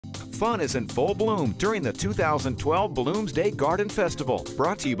Fun is in full bloom during the 2012 Bloomsday Garden Festival.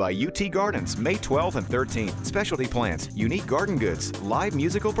 Brought to you by UT Gardens, May 12th and 13th. Specialty plants, unique garden goods, live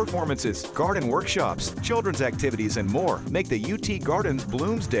musical performances, garden workshops, children's activities, and more make the UT Gardens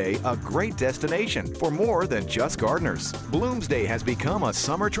Bloomsday a great destination for more than just gardeners. Bloomsday has become a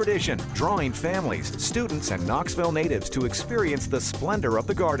summer tradition, drawing families, students, and Knoxville natives to experience the splendor of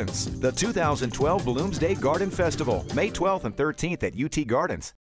the gardens. The 2012 Bloomsday Garden Festival, May 12th and 13th at UT Gardens.